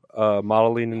do,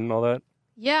 modeling and all that.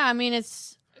 Yeah, I mean,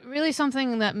 it's really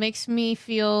something that makes me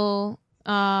feel,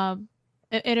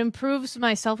 it improves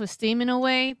my self-esteem in a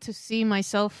way to see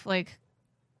myself like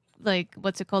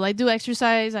what's it called? I do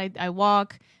exercise, I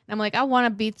walk. I'm like, I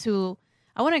want to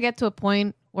get to a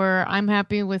point where I'm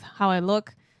happy with how I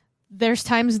look. There's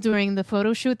times during the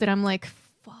photo shoot that I'm like,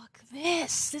 fuck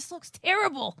this looks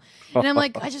terrible. And I'm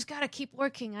like, I just got to keep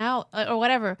working out or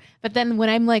whatever. But then when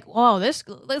I'm like, wow, this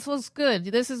looks good.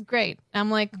 This is great. I'm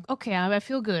like, okay, I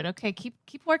feel good. Okay, keep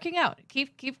working out.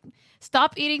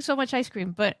 Stop eating so much ice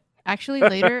cream. But actually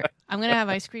later, I'm going to have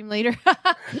ice cream later.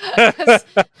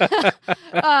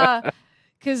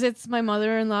 Because it's my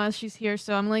mother-in-law, she's here,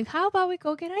 so I'm like, how about we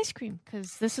go get ice cream?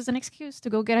 Because this is an excuse to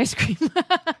go get ice cream.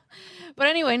 But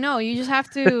anyway, no, you just have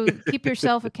to keep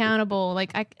yourself accountable.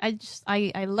 Like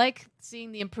I like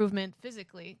seeing the improvement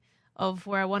physically of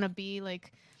where I want to be.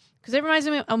 Like, because it reminds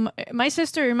me, my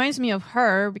sister reminds me of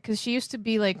her because she used to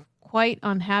be like quite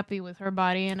unhappy with her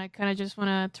body, and I kind of just want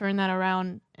to turn that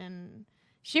around. And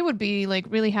she would be like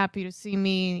really happy to see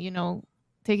me,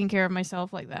 taking care of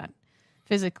myself like that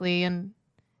physically. And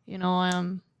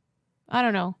I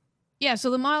don't know. Yeah, so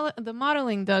the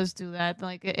modeling does do that.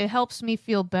 Like it helps me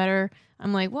feel better.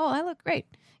 I'm like, well, I look great.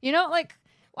 Like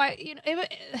why?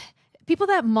 People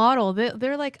that model,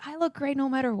 they're like, I look great no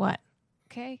matter what.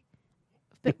 Okay,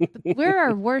 but we're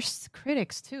our worst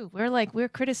critics too. We're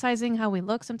criticizing how we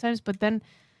look sometimes, but then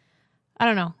I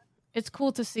don't know. It's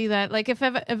cool to see that. Like if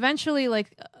eventually,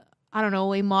 like I don't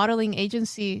know, a modeling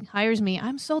agency hires me,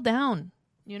 I'm so down.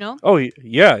 Oh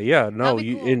yeah, no,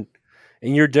 cool. and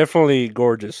you're definitely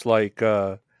gorgeous. Like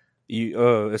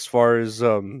you as far as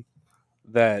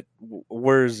that,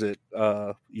 where is it?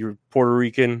 You're Puerto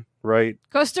Rican, right?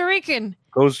 Costa Rican.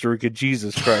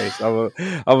 Jesus Christ, I'm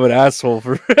an asshole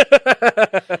for.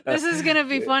 This is gonna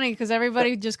be funny because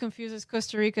everybody just confuses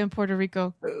Costa Rica and Puerto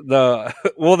Rico.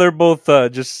 Well, they're both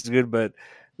just as good, but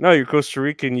no, you're Costa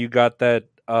Rican. You got that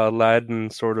Latin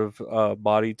sort of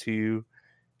body to you.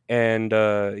 And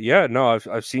yeah, no,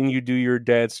 I've seen you do your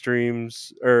dance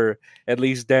streams, or at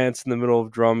least dance in the middle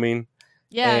of drumming,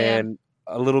 Yeah, yeah. and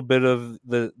a little bit of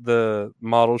the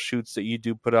model shoots that you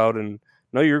do put out. And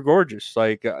no, you're gorgeous.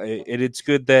 Like it's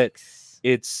good that Thanks.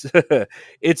 it's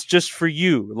it's just for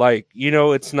you. Like,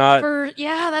 it's not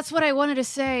Yeah, that's what I wanted to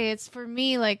say. It's for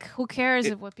me. Like, who cares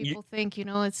it, if what you, people think?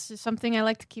 It's just something I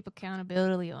like to keep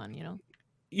accountability on.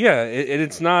 yeah, and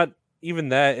it's not even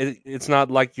that. It's not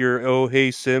like you're, oh,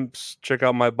 hey simps, check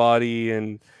out my body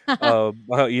and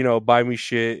buy me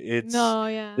shit. It's No,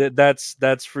 yeah.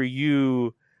 that's for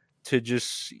you to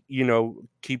just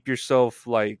keep yourself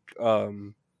like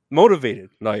motivated,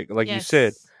 like you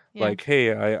said, Yes. Yeah. like,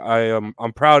 hey,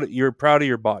 I'm proud. You're proud of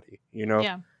your body,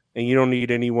 Yeah. and you don't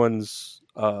need anyone's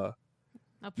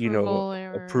you know Approval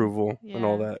or approval and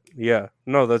all yeah. that. Yeah,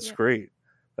 no, that's Yeah. great.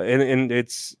 And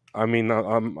it's, I mean,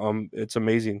 it's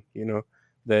amazing,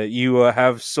 that you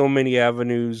have so many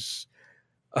avenues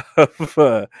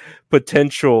of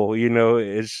potential.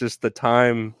 It's just the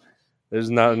time. There's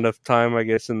not Mm, enough time, I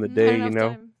guess, in the not day.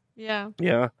 enough time. Yeah.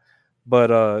 Yeah. But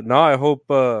no, I hope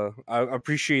I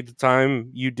appreciate the time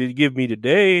you did give me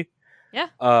today. Yeah.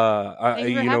 I Thank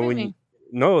you for having when you, me.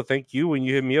 no, thank you. When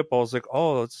you hit me up, I was like,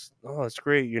 that's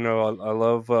great. I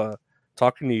love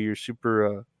talking to you.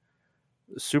 You're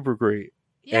super great.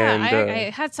 Yeah, And I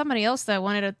had somebody else that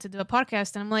wanted to do a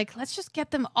podcast, and I'm like, let's just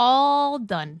get them all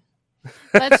done.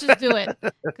 Let's just do it.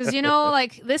 Because,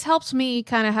 like, this helps me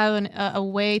kind of have a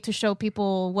way to show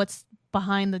people what's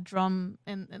behind the drum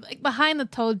and, like, behind the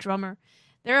Toad drummer.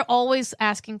 They're always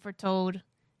asking for Toad.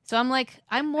 So I'm like,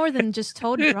 I'm more than just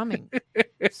Toad drumming.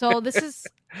 So this is,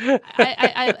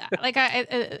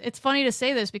 it's funny to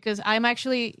say this because I'm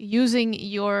actually using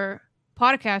your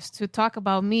podcast to talk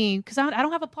about me because I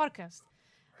don't have a podcast.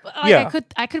 But like yeah,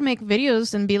 I could make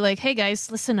videos and be like, hey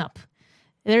guys, listen up.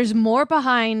 There's more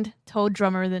behind Toad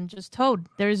Drummer than just Toad.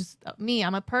 There's me.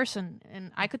 I'm a person,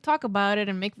 and I could talk about it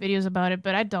and make videos about it,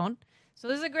 but I don't. So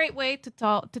this is a great way to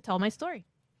tell my story.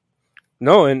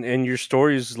 no, and your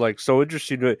story is like so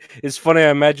interesting. It's funny. I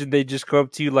imagine they just come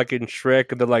up to you like in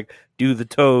Shrek, and they're like, "Do the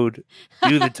toad,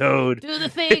 do the toad, Do the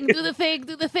thing, do the thing,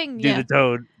 do the thing. do Yeah, the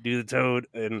toad, do the toad,"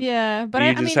 and yeah. But I,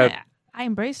 you I just mean, have, I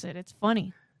embrace it. It's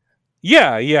funny.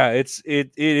 yeah.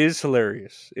 It is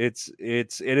hilarious.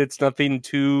 It's nothing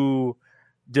too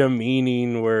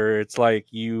demeaning where it's like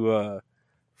you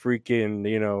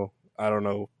freaking, I don't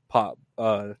know,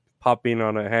 popping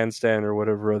on a handstand or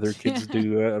whatever other Yeah, kids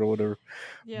do, or whatever.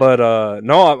 yeah. But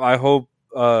no, I hope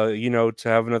to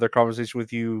have another conversation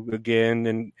with you again,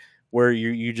 and where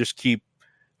you just keep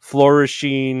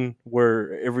flourishing,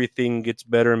 where everything gets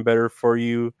better and better for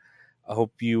you. I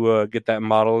hope you get that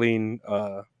modeling.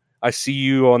 I see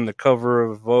you on the cover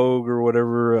of Vogue or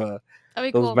whatever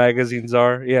That'd be those cool. magazines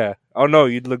are. Yeah. Oh no,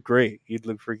 you'd look great. You'd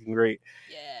look freaking great.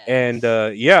 And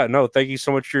Yes. yeah, no, thank you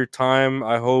so much for your time.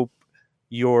 I hope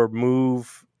your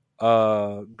move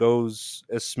goes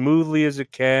as smoothly as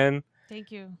it can,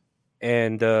 Thank you.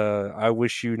 and I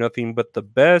wish you nothing but the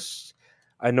best.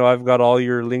 I know I've got all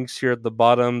your links here at the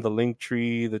bottom: the link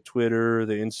tree, the Twitter,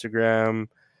 the Instagram,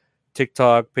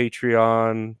 TikTok,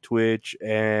 Patreon, Twitch,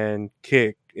 and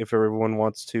Kick. If everyone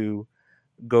wants to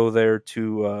go there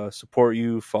to support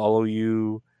you, follow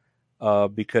you,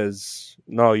 because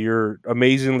no, you're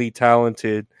amazingly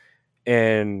talented,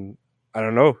 and I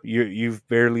don't know, you've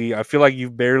barely. I feel like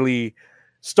you've barely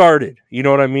started. You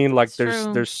know what I mean? Like It's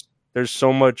true. there's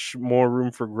so much more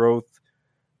room for growth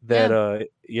that Yeah.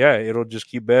 yeah, it'll just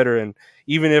keep better. And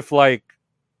even if like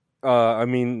I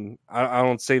mean, I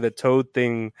don't say the Toad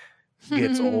thing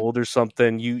gets old or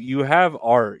something. You have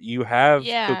art, you have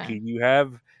Yeah. cooking, you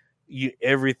have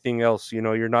everything else.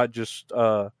 You're not just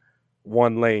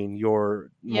one lane,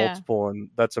 you're Yeah. multiple, and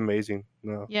that's amazing.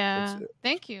 No, it's Yeah.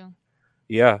 Thank you.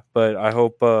 yeah. But I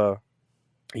hope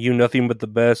you nothing but the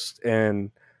best,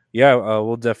 and yeah,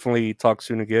 we'll definitely talk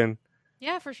soon again.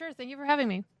 Yeah, for sure. Thank you for having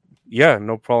me. Yeah,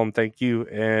 no problem. Thank you.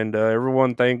 And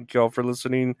everyone, thank y'all for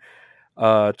listening.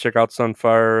 Check out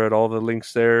SunFyre at all the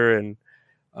links there, and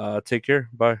take care.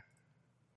 Bye.